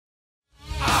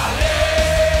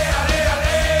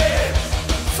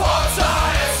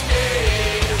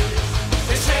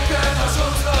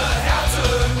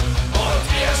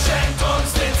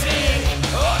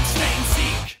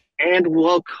and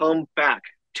welcome back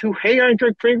to Hey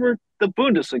Eintracht Frankfurt, the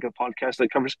Bundesliga podcast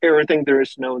that covers everything there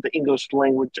is to know in the English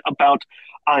language about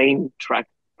Eintracht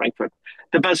Frankfurt.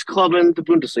 The best club in the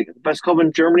Bundesliga, the best club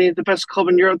in Germany, the best club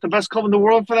in Europe, the best club in the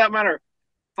world for that matter.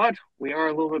 But we are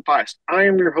a little bit biased. I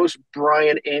am your host,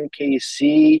 Brian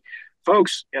NKC.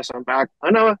 Folks, yes, I'm back.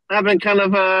 I know I've been kind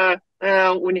of,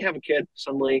 when you have a kid,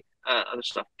 suddenly other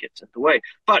stuff gets in the way.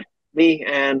 But me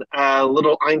and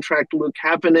little Eintracht Luke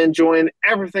have been enjoying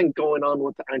everything going on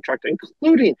with the Eintracht,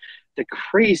 including the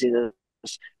craziness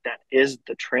that is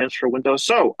the transfer window.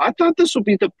 So I thought this would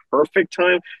be the perfect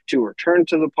time to return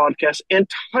to the podcast and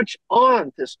touch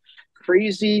on this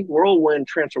crazy whirlwind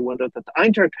transfer window that the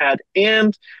Eintracht had,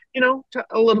 and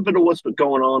a little bit of what's been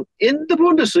going on in the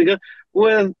Bundesliga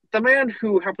with the man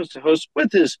who happens to host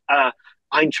with his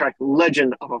Eintracht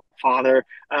legend of a father,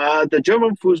 the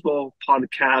German Fussball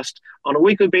Podcast. On a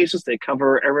weekly basis, they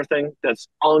cover everything that's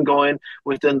ongoing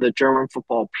within the German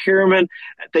football pyramid.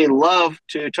 They love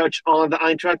to touch on the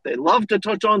Eintracht. They love to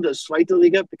touch on the Zweite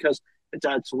Liga because it's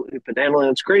absolutely banana and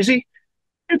it's crazy.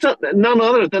 It's none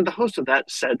other than the host of that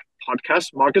said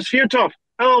podcast, Markus Fjørtoft.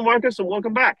 Hello, Markus, and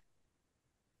welcome back.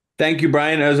 Thank you,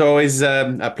 Brian. As always,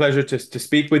 a pleasure to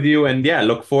speak with you. And yeah,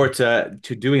 look forward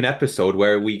to doing an episode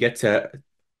where we get to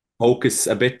focus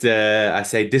a bit, I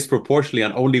say, disproportionately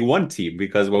on only one team.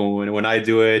 Because when I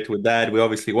do it with Dad, we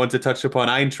obviously want to touch upon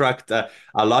Eintracht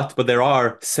a lot, but there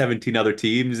are 17 other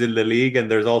teams in the league,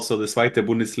 and there's also the Zweite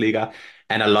Bundesliga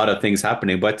and a lot of things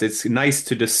happening. But it's nice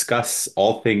to discuss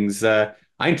all things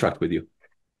Eintracht with you.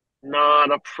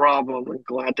 Not a problem. I'm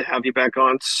glad to have you back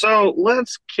on. So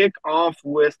let's kick off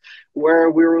with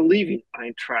where we were leaving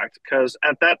Eintracht, because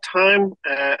at that time,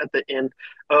 at the end,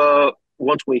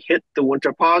 once we hit the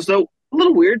winter pause, though, a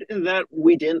little weird in that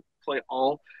we didn't play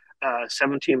all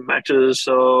 17 matches,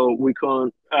 so we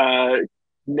couldn't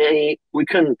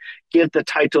give the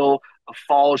title a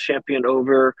fall champion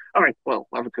over. All right, well,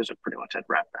 Leverkusen pretty much had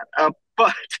wrapped that up,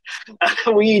 but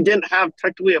we didn't have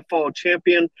technically a fall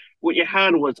champion. What you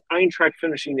had was Eintracht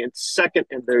finishing in second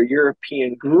in their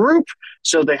European group,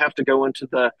 so they have to go into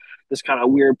this kind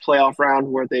of weird playoff round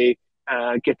where they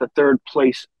get the third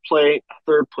place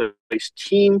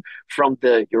team from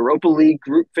the Europa League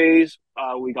group phase.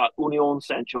 We got Union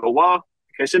Saint-Gilloise.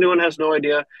 In case anyone has no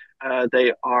idea,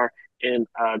 they are in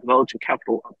the Belgian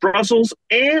capital of Brussels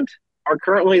and are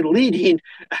currently leading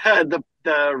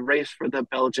the race for the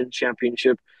Belgian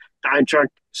championship. The Eintracht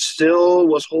still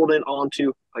was holding on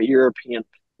to a European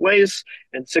place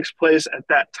in sixth place at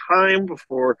that time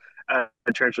before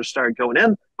the transfer started going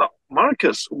in. But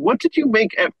Markus, what did you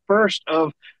make at first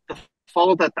of the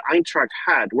fall that the Eintracht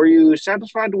had? Were you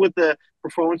satisfied with the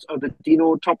performance of the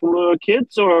Dino Toppmöller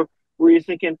kids, or were you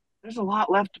thinking there's a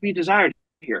lot left to be desired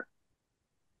here?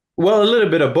 Well, a little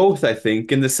bit of both, I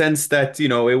think, in the sense that, it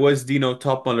was Dino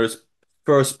Toppmöller's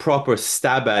first proper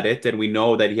stab at it, and we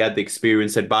know that he had the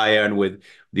experience at Bayern with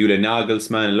Julian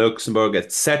Nagelsmann, Luxembourg,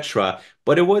 etc.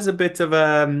 But it was a bit of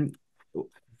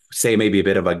say maybe a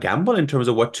bit of a gamble in terms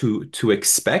of what to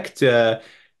expect.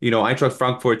 Eintracht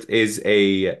Frankfurt is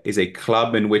a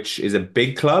club in which is a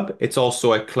big club. It's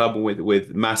also a club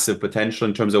with massive potential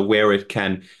in terms of where it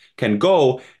can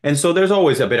go. And so there's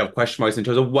always a bit of question marks in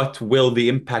terms of what will the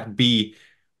impact be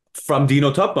from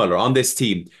Dino Toppmöller on this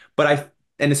team.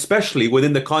 And especially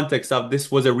within the context of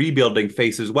this was a rebuilding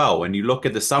phase as well. When you look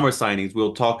at the summer signings,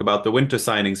 we'll talk about the winter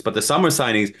signings, but the summer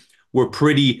signings were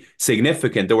pretty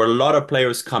significant. There were a lot of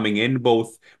players coming in,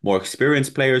 both more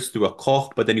experienced players through a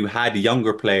Koch, but then you had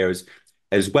younger players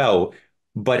as well.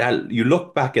 But you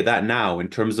look back at that now in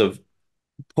terms of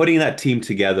putting that team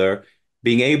together,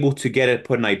 being able to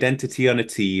put an identity on a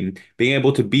team, being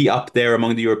able to be up there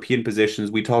among the European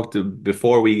positions. We talked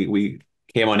before we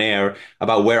came on air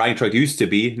about where Eintracht used to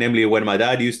be, namely when my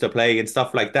dad used to play and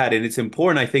stuff like that. And it's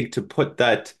important, I think, to put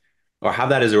that or have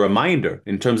that as a reminder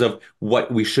in terms of what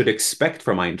we should expect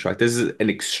from Eintracht. This is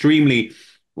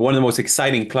one of the most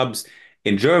exciting clubs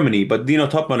in Germany, but Dino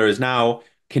Toppmöller is now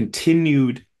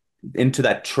continued into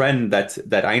that trend that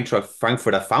Eintracht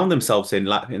Frankfurt have found themselves in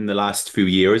the last few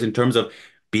years in terms of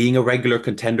being a regular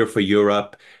contender for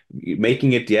Europe,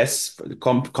 making it, yes,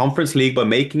 Conference League, but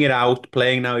making it out,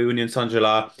 playing now Union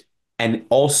Saint-Gilloise, and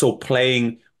also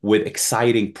playing with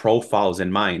exciting profiles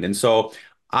in mind. And so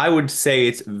I would say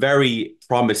it's very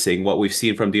promising what we've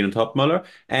seen from Dino Toppmöller.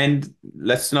 And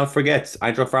let's not forget,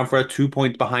 Eintracht Frankfurt are 2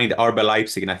 points behind RB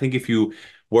Leipzig. And I think if you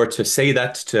were to say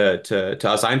that to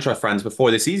us Eintracht fans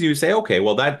before the season, you say, okay,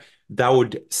 well, that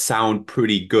would sound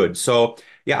pretty good. So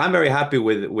yeah, I'm very happy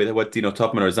with what Dino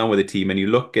Toppmöller has done with the team. And you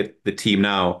look at the team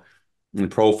now and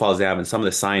the profiles they have and some of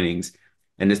the signings,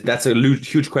 And that's a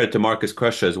huge credit to Markus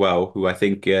Krösche as well, who I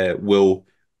think will,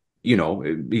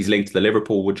 he's linked to the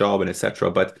Liverpool job and etc.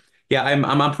 But yeah,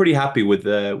 I'm pretty happy with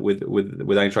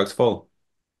Eintracht's fall.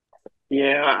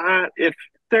 Yeah, if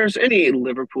there's any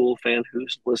Liverpool fan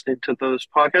who's listening to those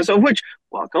podcasts, of which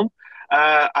welcome,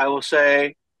 I will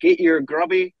say, get your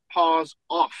grubby paws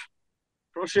off.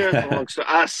 Croatia belongs to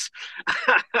us.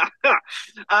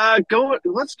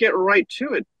 Let's get right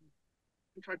to it.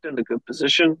 Eintracht in a good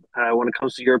position when it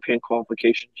comes to European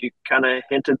qualifications. You kind of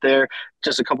hinted there,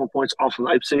 just a couple points off of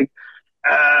Leipzig.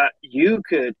 You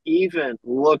could even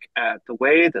look at the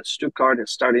way that Stuttgart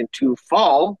is starting to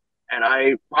fall, and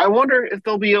I wonder if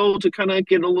they'll be able to kind of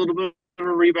get a little bit of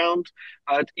a rebound.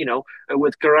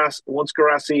 With once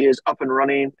Garassi is up and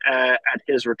running at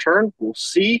his return, we'll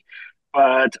see.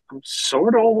 But I'm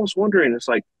sort of almost wondering, it's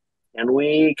like, can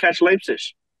we catch Leipzig?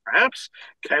 Perhaps.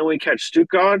 Can we catch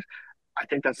Stuttgart? I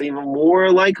think that's even more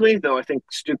likely, though I think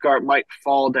Stuttgart might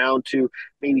fall down to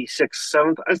maybe sixth,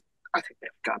 seventh. I think they've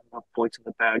got enough points in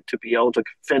the bag to be able to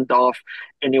fend off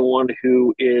anyone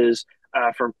who is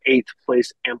from eighth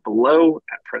place and below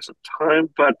at present time.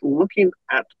 But looking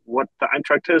at what the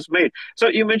Eintracht has made. So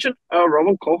you mentioned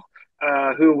Robin Koch,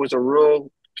 who was a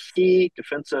real key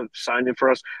defensive signing for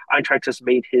us. Eintracht has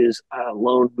made his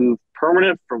loan move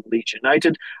permanent from Leeds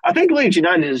United. I think Leeds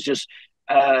United is just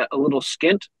a little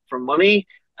skint for money.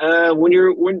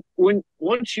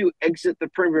 Once you exit the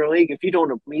Premier League, if you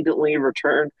don't immediately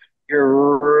return,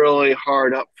 you're really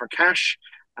hard up for cash.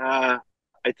 I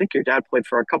think your dad played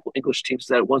for a couple English teams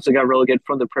that once they got relegated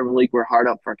from the Premier League were hard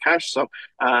up for cash. So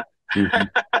Mhm.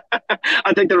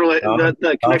 I think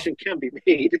the connection can be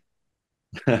made.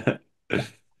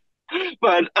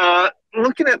 But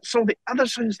looking at some of the other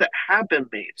things that have been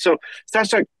made. So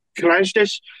Sasa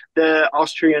Krajdic, the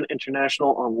Austrian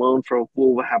international on loan for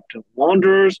Wolverhampton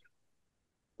Wanderers,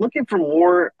 looking for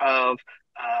more of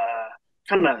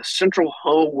kind of central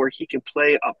home where he can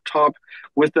play up top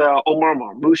with Omar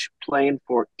Marmoush playing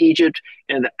for Egypt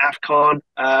in the AFCON.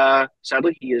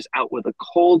 Sadly, he is out with a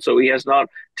cold, so he has not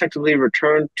technically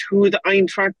returned to the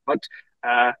Eintracht, but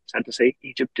sad to say,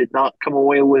 Egypt did not come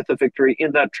away with a victory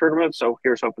in that tournament. So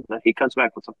here's hoping that he comes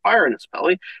back with some fire in his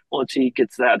belly once he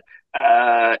gets that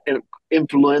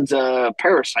influenza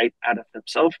parasite out of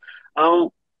himself.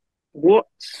 What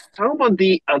some of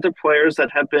the other players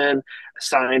that have been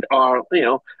signed are,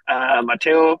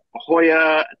 Mateo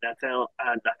Hoya,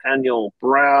 Nathaniel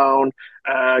Brown,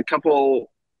 a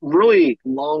couple really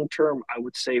long-term, I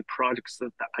would say, projects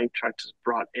that the Eintracht has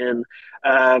brought in.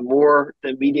 More the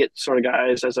immediate sort of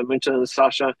guys, as I mentioned,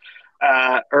 Sasha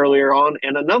earlier on,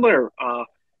 and another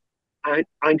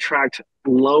Eintracht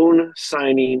loan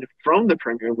signing from the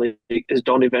Premier League is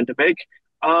Donny van de Beek.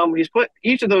 He's put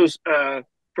each of those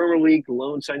Premier League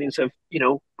loan signings have,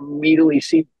 immediately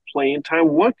seen playing time.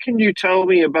 What can you tell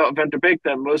me about Van der Beek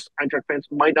that most Eintracht fans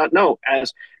might not know,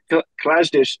 as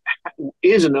Krajdic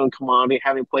is a known commodity,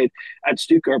 having played at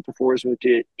Stuttgart before his move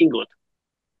to England?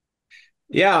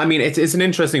 Yeah, I mean, it's an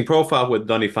interesting profile with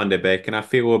Donny van de Beek, and I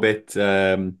feel a bit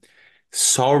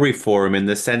sorry for him in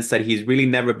the sense that he's really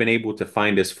never been able to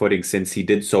find his footing since he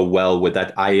did so well with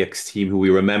that Ajax team, who we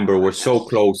remember were so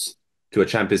close to a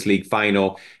Champions League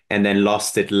final and then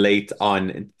lost it late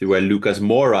on through a Lucas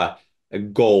Moura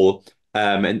goal.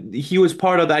 And he was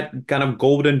part of that kind of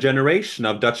golden generation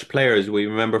of Dutch players. We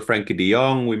remember Frankie de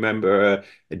Jong, we remember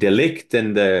De Ligt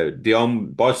and the De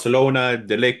Jong Barcelona,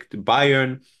 De Ligt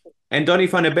Bayern. And Donny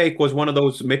van de Beek was one of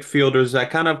those midfielders that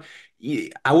kind of,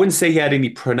 I wouldn't say he had any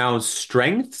pronounced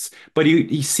strengths, but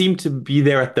he seemed to be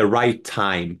there at the right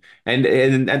time.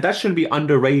 And that shouldn't be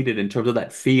underrated in terms of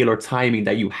that feel or timing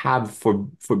that you have for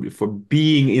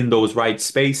being in those right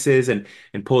spaces and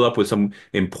pull up with some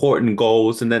important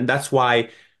goals. And then that's why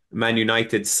Man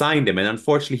United signed him. And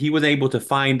unfortunately, he wasn't able to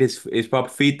find his proper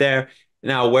feet there.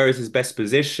 Now, where is his best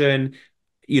position?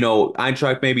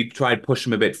 Eintracht maybe tried to push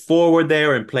him a bit forward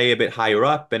there and play a bit higher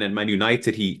up. And in Man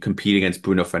United, he competed against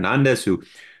Bruno Fernandes,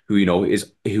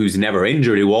 who's never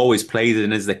injured, who always plays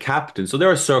and is the captain. So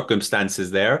there are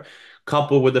circumstances there,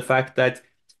 coupled with the fact that,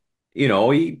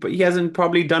 he hasn't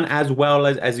probably done as well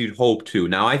as you'd hope to.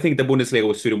 Now, I think the Bundesliga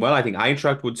would suit him well. I think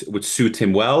Eintracht would suit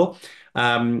him well.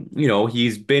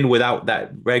 He's been without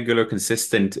that regular,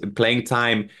 consistent playing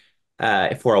time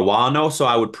for a while now. So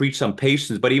I would preach some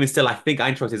patience. But even still, I think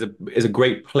Eintracht is a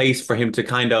great place for him to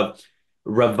kind of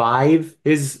revive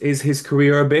his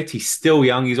career a bit. He's still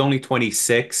young. He's only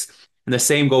 26. And the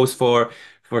same goes for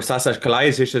Sasa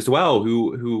Kalajdzic as well,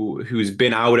 who's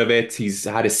been out of it. He's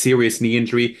had a serious knee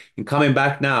injury and coming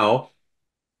back now.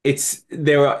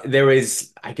 There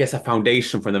is, I guess, a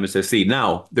foundation for them to see.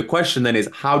 Now, the question then is,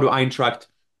 how do Eintracht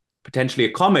potentially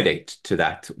accommodate to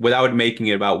that without making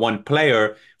it about one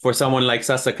player. For someone like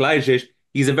Sasa Kalajdzic,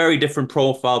 he's a very different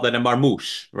profile than a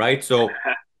Marmoush, right? So with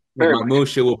Very much.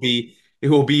 Marmoush, it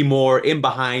will be more in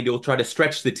behind. It will try to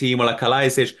stretch the team, while like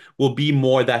Kalajdzic will be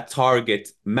more that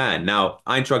target man. Now,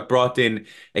 Eintracht brought in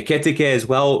Ekitike as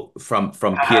well from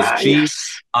PSG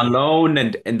Yes. on loan,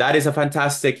 and that is a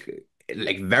fantastic,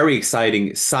 like very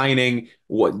exciting signing.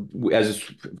 What as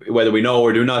whether we know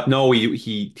or do not know,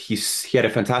 he had a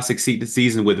fantastic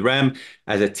season with Rem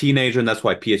as a teenager, and that's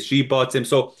why PSG bought him.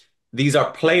 So these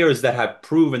are players that have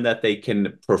proven that they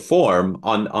can perform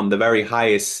on the very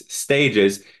highest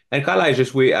stages. And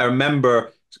Kalajdzic, we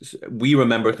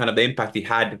remember kind of the impact he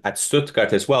had at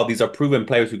Stuttgart as well. These are proven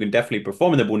players who can definitely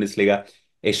perform in the Bundesliga.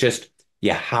 It's just,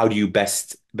 yeah, how do you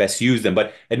best use them?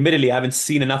 But admittedly, I haven't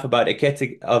seen enough about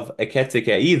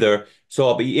Ekitike either. So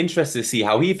I'll be interested to see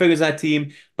how he figures that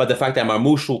team. But the fact that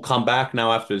Marmoush will come back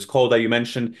now after his cold that you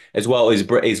mentioned as well is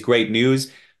great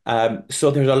news. So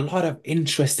there's a lot of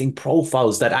interesting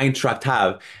profiles that Eintracht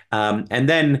have. And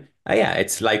then, yeah,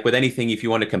 it's like with anything, if you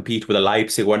want to compete with a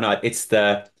Leipzig or not,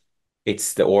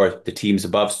 or the teams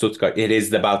above Stuttgart, it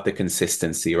is about the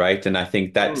consistency, right? And I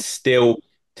think that Mm. still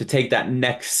to take that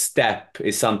next step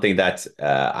is something that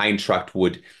Eintracht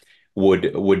would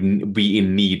be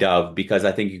in need of, because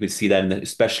I think you could see that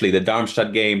especially the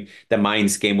Darmstadt game, the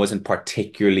Mainz game wasn't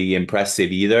particularly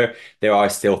impressive either. There are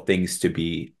still things to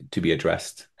be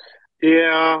addressed.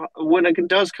 Yeah, when it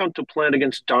does come to playing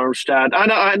against Darmstadt,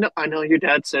 I know. Your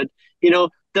dad said,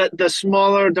 the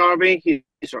smaller derby.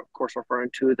 He's of course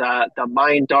referring to the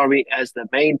main derby as the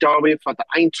main derby for the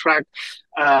Eintracht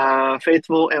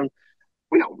faithful, and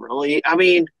we don't really. I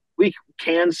mean, we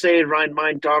can say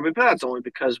Rhein-Main derby, but that's only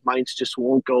because Mainz just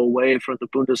won't go away from the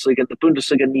Bundesliga. The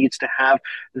Bundesliga needs to have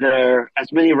their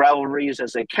as many rivalries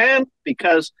as they can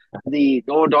because the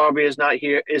Nord derby is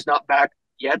not back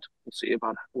yet. We'll see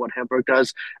about what Hamburg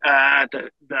does. The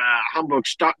Hamburg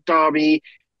Stadt derby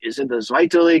is in the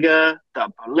Zweite Liga. The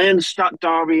Berlin Stadt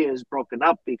derby is broken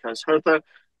up because Hertha.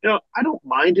 I don't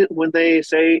mind it when they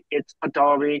say it's a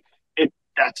derby.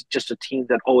 That's just a team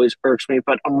that always irks me.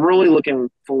 But I'm really looking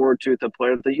forward to the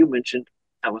player that you mentioned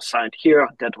that was signed here on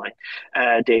deadline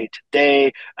day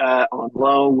today on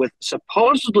loan with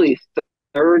supposedly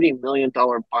 $30 million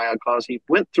buyout clause. He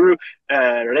went through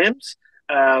Reims,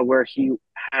 where he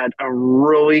had a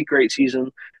really great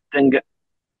season, then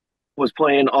was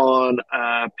playing on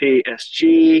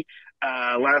PSG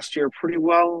last year pretty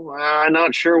well. I'm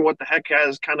not sure what the heck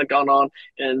has kind of gone on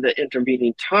in the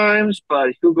intervening times,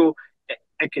 but Hugo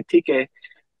Ekitike,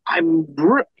 I'm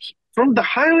from the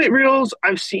highlight reels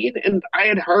I've seen, and I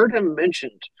had heard him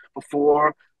mentioned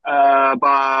before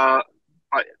by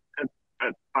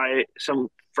some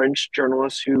French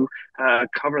journalists who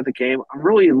cover the game. I'm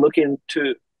really looking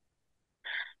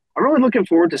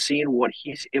forward to seeing what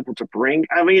he's able to bring.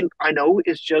 I mean, I know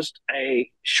it's just a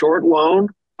short loan,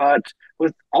 but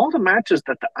with all the matches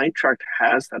that the Eintracht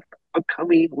has that are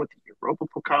upcoming with the Europa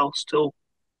Pokal still,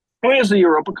 well, it's the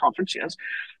Europa Conference, yes,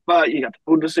 but you got the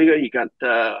Bundesliga, you got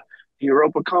the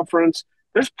Europa Conference.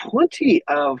 There's plenty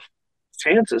of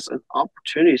chances and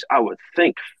opportunities, I would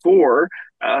think, for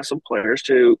some players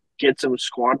to get some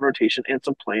squad rotation and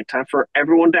some playing time for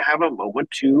everyone to have a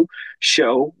moment to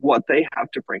show what they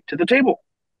have to bring to the table.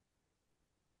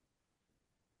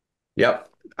 Yep,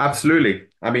 absolutely.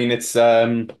 I mean, it's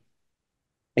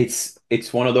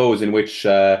one of those in which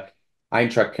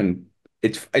Eintracht can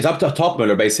it's up to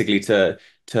Topmüller basically to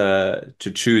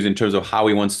choose in terms of how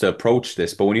he wants to approach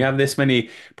this. But when you have this many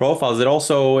profiles, it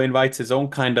also invites its own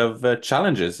kind of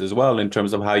challenges as well in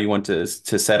terms of how you want to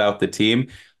set out the team.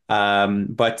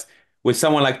 But with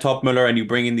someone like Topmüller and you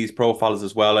bring in these profiles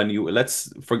as well, and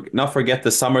not forget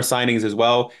the summer signings as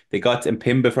well. They got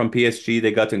Mpimbe from PSG,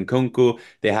 they got Nkunku,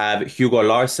 they have Hugo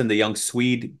Larsson, the young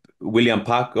Swede, William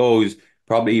Paco, who's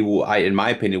probably, in my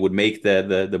opinion, would make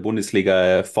the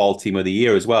Bundesliga fall team of the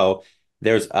year as well.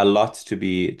 There's a lot to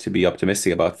be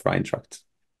optimistic about for Eintracht.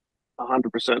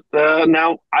 100%.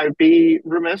 Now, I'd be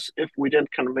remiss if we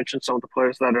didn't kind of mention some of the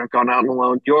players that have gone out on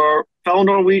loan. Your fellow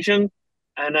Norwegian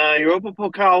and Europa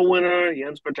Pokal winner,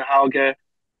 Jens Petter Hauge,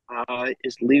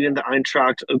 is leaving the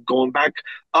Eintracht, going back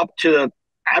up to,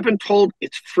 I've been told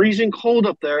it's freezing cold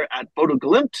up there at Bodo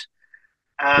Glimt.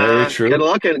 Very true.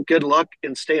 Good luck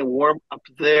in staying warm up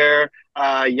there.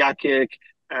 Jakik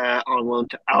on loan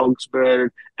to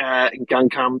Augsburg,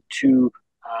 Gankam to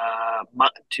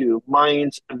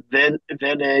Mainz,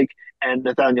 Veneg, and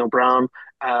Nathaniel Brown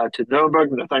to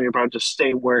Nuremberg. Nathaniel Brown just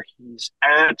staying where he's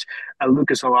at.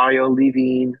 Lucas Alario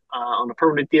leaving on a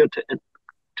permanent deal to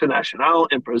to Nacional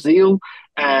in Brazil,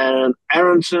 and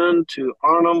Aronson to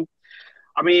Arnhem.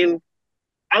 I mean,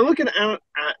 I look at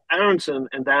Aronson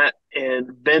and that and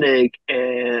Bennig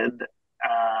and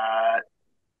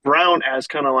Brown as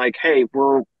kind of like, hey,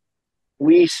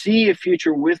 we see a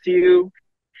future with you,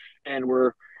 and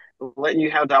we're letting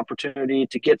you have the opportunity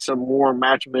to get some more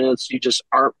match minutes. You just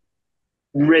aren't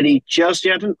ready just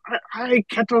yet. And I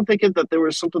kept on thinking that there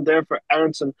was something there for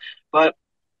Aronson, but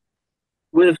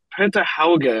with Penta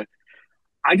Hauge,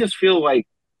 I just feel like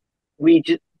we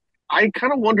just, I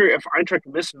kind of wonder if Eintracht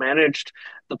mismanaged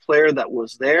the player that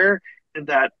was there, and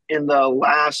that in the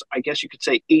last, I guess you could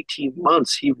say, 18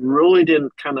 months, he really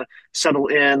didn't kind of settle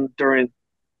in during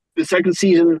the second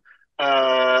season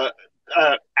at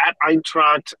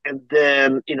Eintracht, and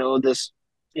then he was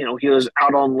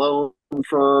out on loan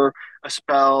for a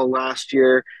spell last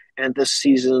year, and this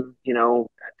season,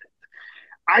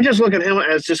 I just look at him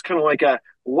as just kind of like a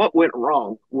what went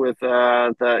wrong with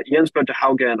the Jens Peter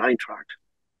Hauge and Eintracht.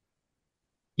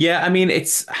 Yeah, I mean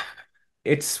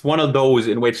it's one of those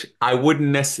in which I wouldn't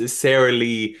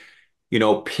necessarily,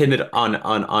 pin it on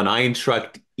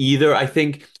Eintracht either. I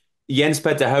think Jens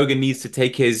Petter Haugen needs to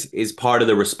take his part of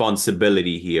the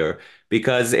responsibility here,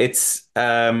 because it's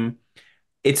one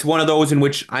of those in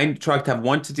which Eintracht have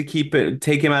wanted to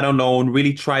take him out on loan,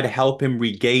 really try to help him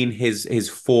regain his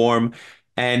form.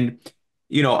 And,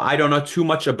 I don't know too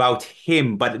much about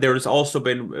him, but there's also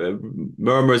been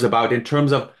murmurs about, in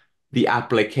terms of the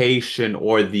application,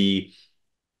 or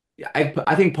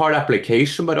I think part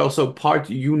application, but also part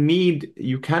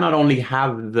you cannot only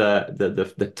have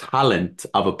the talent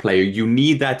of a player, you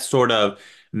need that sort of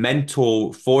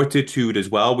mental fortitude as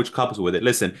well, which comes with it.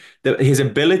 Listen, his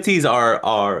abilities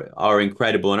are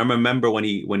incredible, and I remember when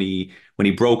he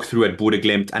broke through at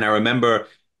Bodø/Glimt, and I remember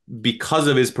because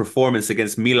of his performance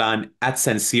against Milan at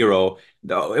San Siro,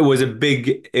 it was a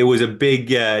big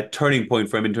turning point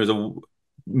for him in terms of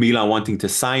Milan wanting to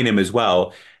sign him as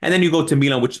well. And then you go to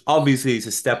Milan, which obviously is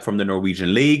a step from the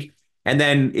Norwegian league. And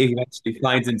then he eventually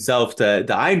finds himself to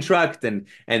Eintracht, and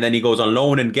then he goes on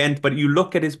loan in Ghent. But you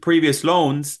look at his previous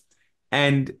loans,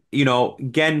 and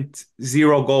Ghent,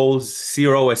 0 goals,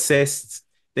 0 assists.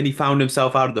 Then he found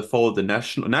himself out of the fold, the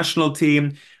national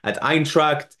team at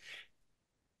Eintracht.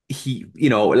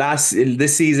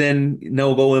 This season,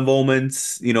 no goal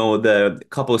involvements. The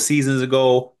couple of seasons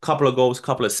ago, couple of goals,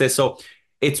 couple of assists. So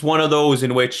it's one of those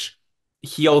in which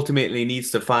he ultimately needs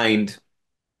to find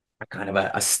a kind of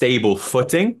a stable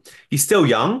footing. He's still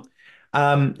young,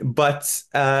 but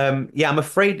yeah, I'm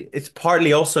afraid it's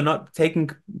partly also not taking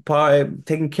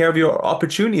care of your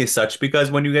opportunity as such, because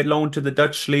when you get loaned to the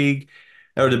Dutch league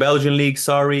or the Belgian league,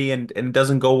 sorry, and it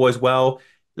doesn't go as well.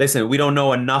 Listen, we don't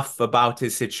know enough about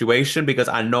his situation, because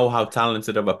I know how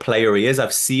talented of a player he is.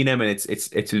 I've seen him, and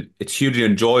it's hugely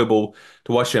enjoyable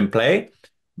to watch him play.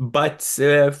 But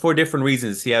for different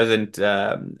reasons, it hasn't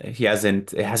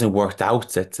worked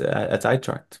out at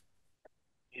Eintracht.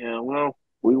 Yeah, well,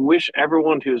 we wish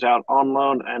everyone who's out on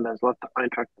loan and has left the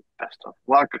Eintracht the best of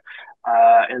luck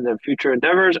in their future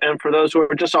endeavors. And for those who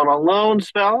are just on a loan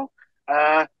spell,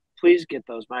 please get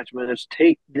those match minutes.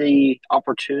 Take the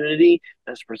opportunity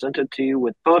that's presented to you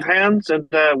with both hands, and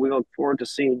we look forward to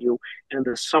seeing you in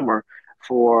the summer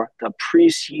for the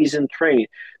preseason training.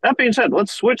 That being said,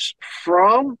 let's switch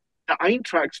from the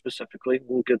Eintracht specifically.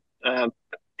 We'll get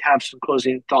have some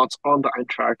closing thoughts on the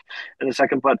Eintracht in a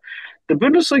second, but the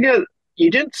Bundesliga, you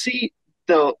didn't see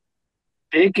the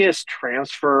biggest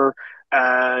transfer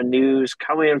news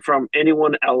coming in from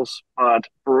anyone else but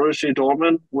Borussia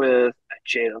Dortmund with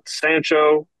Jadon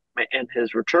Sancho and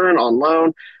his return on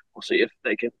loan. We'll see if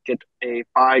they can get a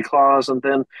buy clause. And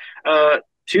then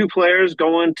two players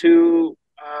going to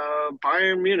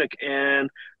Bayern Munich, and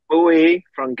Boe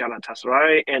from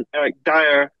Galatasaray and Eric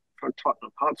Dyer from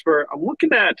Tottenham Hotspur. I'm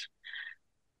looking at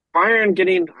Bayern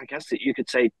getting, I guess that you could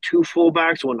say, two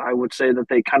fullbacks, when I would say that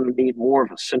they kind of need more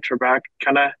of a center back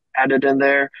kind of added in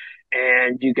there.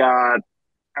 And you got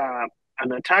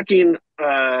an attacking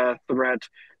threat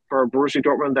for Borussia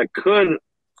Dortmund that could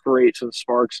create some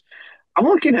sparks. I'm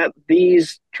looking at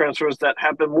these transfers that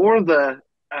have been more of the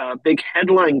big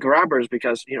headline grabbers,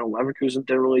 because Leverkusen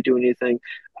didn't really do anything.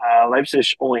 Leipzig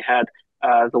only had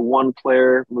the one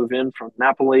player move in from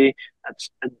Napoli,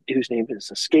 whose name is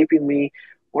escaping me.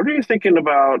 What are you thinking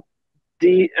about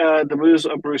the moves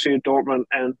of Borussia Dortmund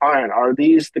and Bayern? Are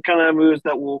these the kind of moves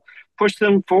that will push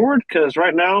them forward? Because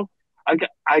right now,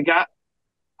 I got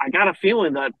a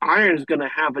feeling that Bayern is going to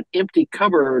have an empty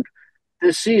cupboard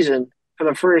this season for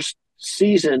the first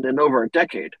season in over a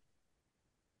decade.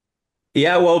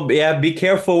 Yeah, well, yeah, be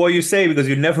careful what you say because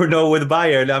you never know with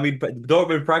Bayern. I mean,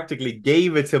 Dortmund practically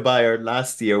gave it to Bayern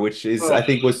last year, which is, Oh, I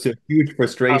think, was a huge how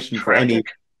frustration for any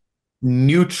tragic.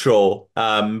 neutral.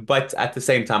 But at the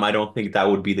same time, I don't think that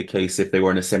would be the case if they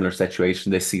were in a similar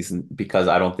situation this season because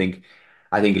I think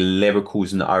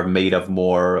Leverkusen are made of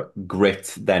more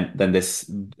grit than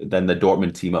the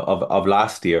Dortmund team of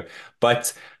last year.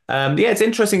 But yeah, it's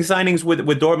interesting signings with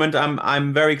Dortmund.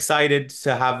 I'm very excited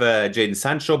to have Jadon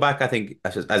Sancho back. I think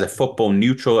as a football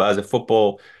neutral, as a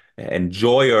football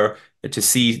enjoyer, to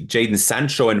see Jadon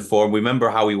Sancho in form. Remember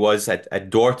how he was at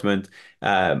Dortmund,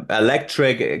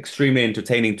 electric, extremely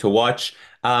entertaining to watch.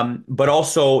 But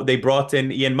also they brought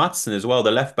in Ian Maatsen as well,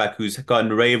 the left back, who's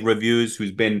gotten rave reviews,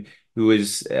 who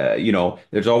is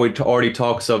there's already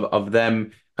talks of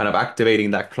them kind of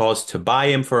activating that clause to buy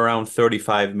him for around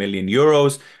 35 million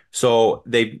euros. So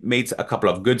they made a couple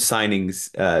of good signings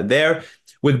there.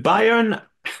 With Bayern,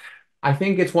 I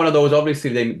think it's one of those.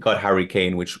 Obviously, they got Harry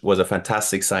Kane, which was a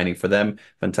fantastic signing for them,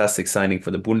 fantastic signing for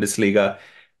the Bundesliga.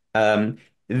 I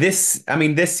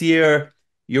mean, this year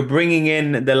you're bringing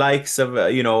in the likes of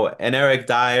an Eric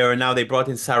Dyer. Now they brought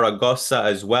in Saragossa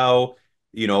as well.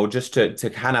 Just to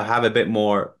kind of have a bit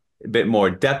more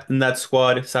depth in that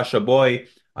squad. Sasha Boy,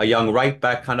 a young right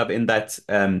back, kind of in that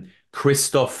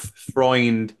Christoph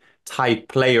Freund type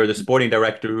player, the sporting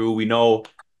director who we know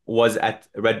was at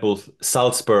Red Bull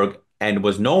Salzburg and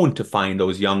was known to find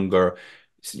those younger,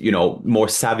 more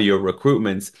savvier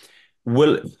recruitments.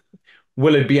 Will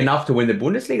Will it be enough to win the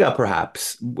Bundesliga,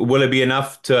 perhaps? Will it be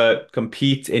enough to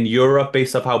compete in Europe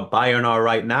based off how Bayern are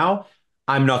right now?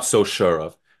 I'm not so sure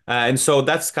of. And so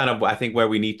that's kind of, I think, where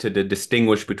we need to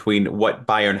distinguish between what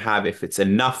Bayern have, if it's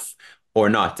enough or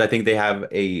not. I think they have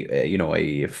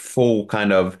a full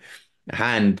kind of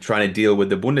hand trying to deal with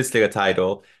the Bundesliga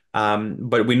title.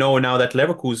 But we know now that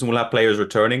Leverkusen will have players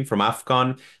returning from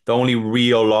AFCON. The only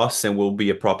real loss, and will be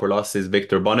a proper loss, is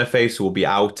Victor Boniface, who will be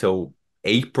out till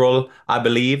April, I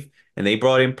believe, and they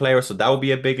brought in players, so that would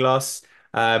be a big loss.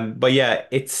 But yeah,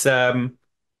 it's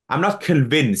I'm not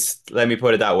convinced, let me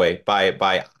put it that way,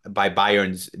 by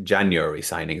Bayern's January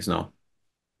signings, no.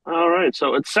 All right,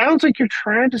 so it sounds like you're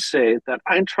trying to say that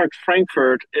Eintracht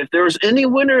Frankfurt, if there was any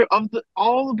winner of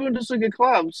all the Bundesliga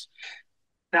clubs,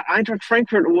 that Eintracht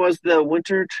Frankfurt was the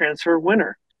winter transfer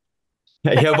winner.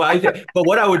 Yeah, but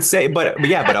what I would say, but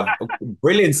yeah,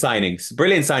 brilliant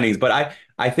signings. But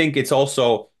I think it's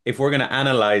also, if we're going to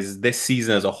analyze this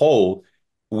season as a whole,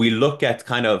 we look at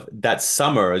kind of that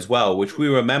summer as well, which we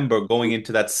remember going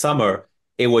into that summer,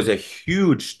 it was a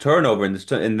huge turnover in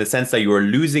the sense that you were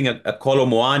losing a Kolo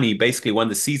Muani basically when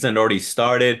the season had already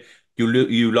started.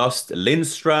 You lost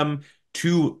Lindstrom,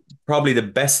 two probably the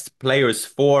best players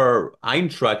for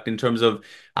Eintracht in terms of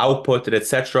output,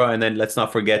 etc. And then let's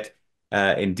not forget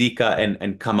Indika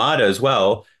and Kamada as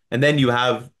well. And then you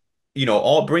have,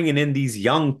 all bringing in these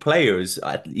young players,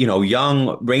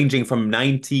 young, ranging from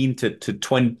 19 to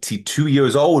 22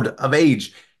 years old of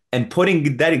age, and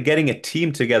getting a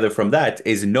team together from that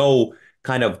is no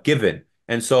kind of given.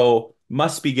 And so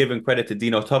must be given credit to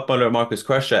Dino Topmöller, Markus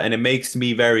Krösche, and it makes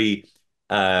me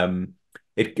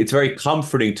it's very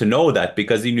comforting to know that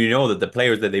because you know that the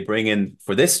players that they bring in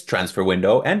for this transfer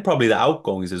window and probably the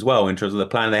outgoings as well in terms of the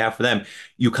plan they have for them,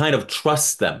 you kind of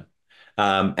trust them.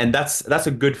 And that's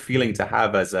a good feeling to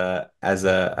have as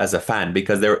a fan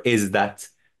because there is that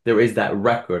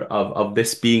record of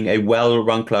this being a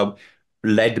well-run club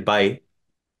led by,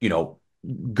 you know,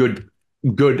 good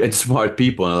good and smart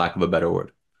people, in lack of a better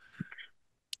word.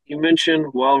 You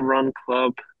mentioned well-run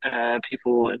club,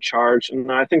 people in charge,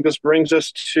 and I think this brings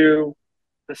us to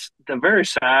the very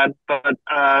sad, but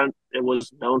it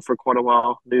was known for quite a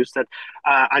while, news that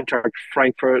Eintracht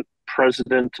Frankfurt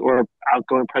president or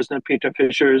outgoing president Peter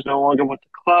Fischer is no longer with the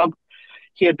club.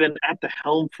 He had been at the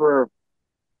helm for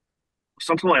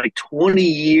something like 20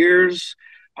 years.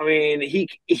 I mean, he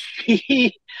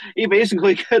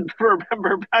basically could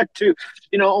remember back to,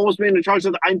 almost being in charge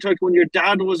of the Eintracht when your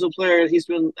dad was a player. He's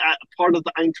been part of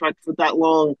the Eintracht for that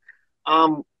long.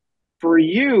 Um, for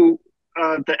you,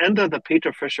 the end of the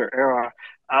Peter Fischer era,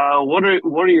 what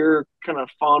are your kind of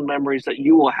fond memories that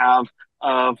you will have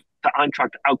of the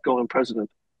Eintracht outgoing president?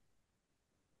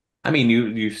 I mean,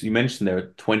 you mentioned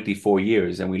there 24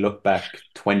 years, and we look back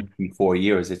 24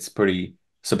 years, it's pretty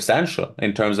substantial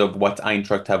in terms of what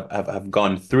Eintracht have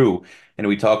gone through. And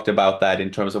we talked about that in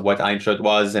terms of what Eintracht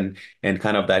was and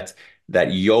kind of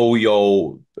that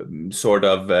yo-yo sort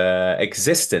of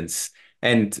existence.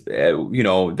 And there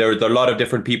are a lot of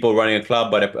different people running a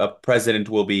club, but a president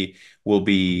will be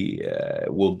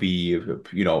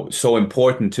so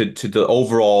important to the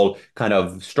overall kind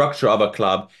of structure of a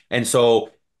club. And so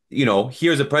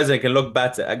here's a president can look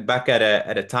back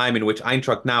at a time in which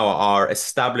Eintracht now are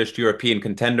established European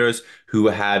contenders who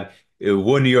have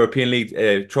won European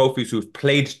League trophies, who've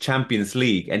played Champions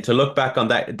League, and to look back on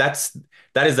that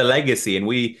is a legacy.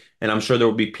 And I'm sure there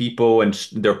will be people and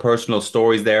their personal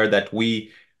stories there that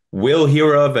we will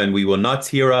hear of and we will not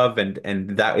hear of,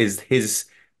 and that is his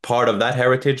part of that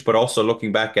heritage. But also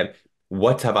looking back at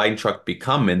what have Eintracht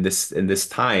become in this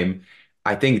time,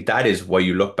 I think that is what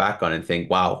you look back on and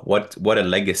think, wow, what a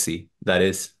legacy that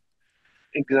is.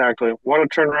 Exactly. What a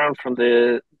turnaround from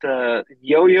the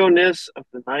yo-yo-ness of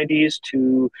the 90s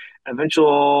to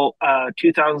eventual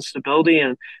 2000 stability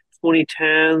and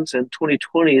 2010s and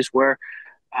 2020s, where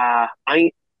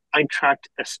Eintracht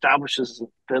establishes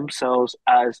themselves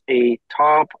as a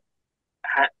top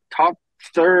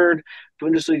third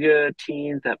Bundesliga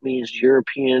team. That means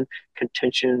European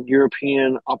contention,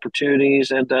 European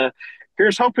opportunities, and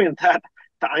here's hoping that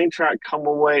the Eintracht come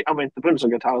away. I mean, the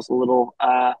Bundesliga title is a little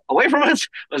away from us,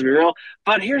 let's be real.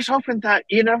 But here's hoping that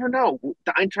you never know.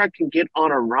 The Eintracht can get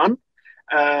on a run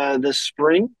this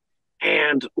spring,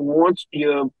 and once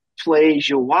you play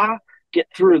Joie, get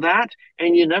through that,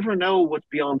 and you never know what's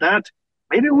beyond that.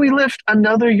 Maybe we lift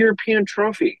another European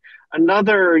trophy, a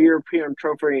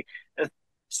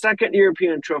second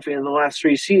European trophy in the last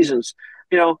 3 seasons.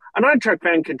 An Eintracht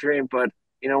fan can dream, but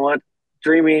you know what?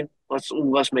 Dreaming,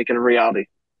 let's make it a reality.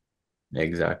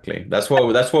 Exactly. That's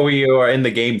what we are in the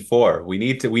game for. We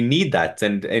need that.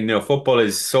 And football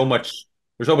is there's so much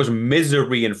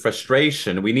misery and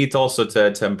frustration. We need also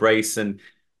to embrace, and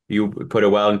you put it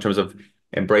well in terms of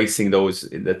embracing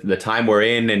the time we're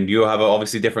in, and you have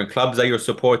obviously different clubs that you're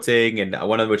supporting, and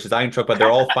one of which is Eintracht, but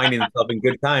they're all finding themselves in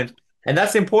good times. And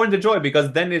that's important to joy,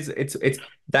 because then it's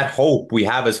that hope we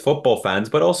have as football fans,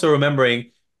 but also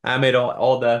remembering amid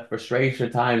all the frustration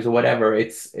times or whatever,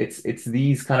 it's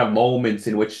these kind of moments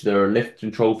in which they're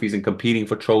lifting trophies and competing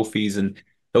for trophies, and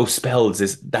those spells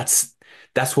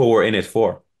that's what we're in it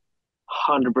for.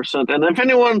 100%. And if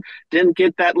anyone didn't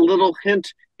get that little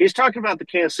hint, he's talking about the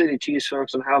Kansas City Chiefs,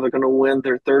 folks, and how they're going to win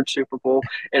their 3rd Super Bowl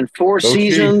in 4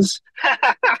 seasons.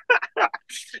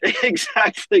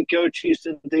 Exactly. Go Chiefs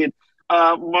indeed.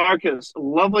 Markus,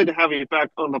 lovely to have you back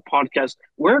on the podcast.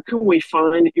 Where can we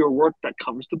find your work that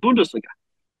covers the Bundesliga?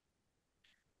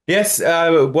 Yes,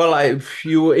 well, as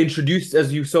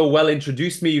you so well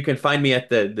introduced me, you can find me at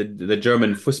the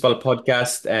German Fussball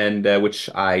Podcast, and which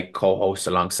I co-host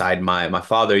alongside my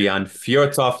father, Jan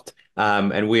Fjørtoft.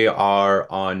 And we are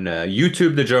on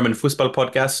YouTube, the German Fussball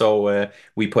Podcast. So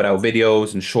we put out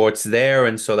videos and shorts there,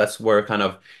 and so that's where kind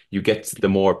of you get the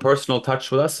more personal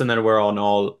touch with us. And then we're on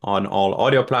all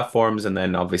audio platforms, and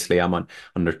then obviously I'm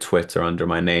under Twitter under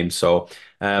my name. So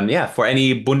for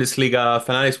any Bundesliga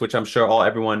fanatics, which I'm sure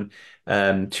everyone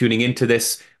tuning into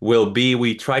this will be,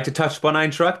 we try to touch upon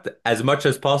Eintracht as much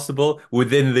as possible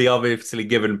within the obviously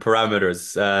given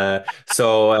parameters.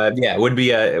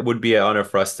 It would be an honor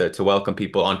for us to welcome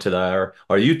people onto our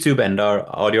YouTube and our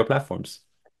audio platforms.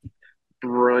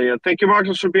 Brilliant. Thank you,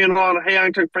 Markus, for being on Hey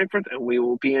Eintracht Frankfurt, and we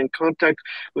will be in contact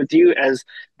with you as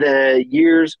the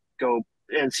years go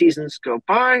and seasons go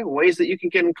by. Ways that you can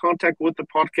get in contact with the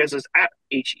podcast is at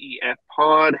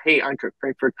HEFpod, Hey Eintracht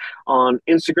Frankfurt, on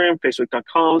Instagram,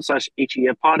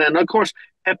 facebook.com/HEFpod, and of course,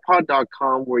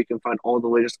 HEFpod.com, where you can find all the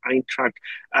latest Eintracht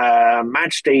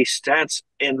match day stats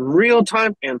in real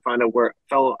time and find out where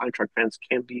fellow Eintracht fans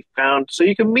can be found, so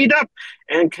you can meet up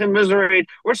and commiserate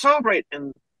or celebrate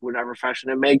in whatever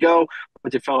fashion it may go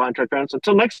with your fellow Eintracht fans.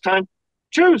 Until next time,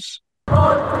 choose.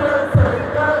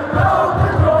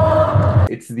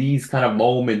 It's these kind of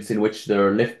moments in which they're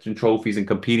lifting trophies and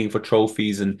competing for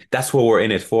trophies, and that's what we're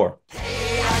in it for.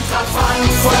 Hey, Eintracht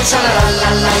Frankfurt, la la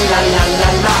la la la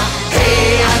la la.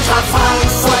 Hey, Eintracht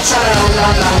Frankfurt, la la la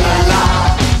la la la.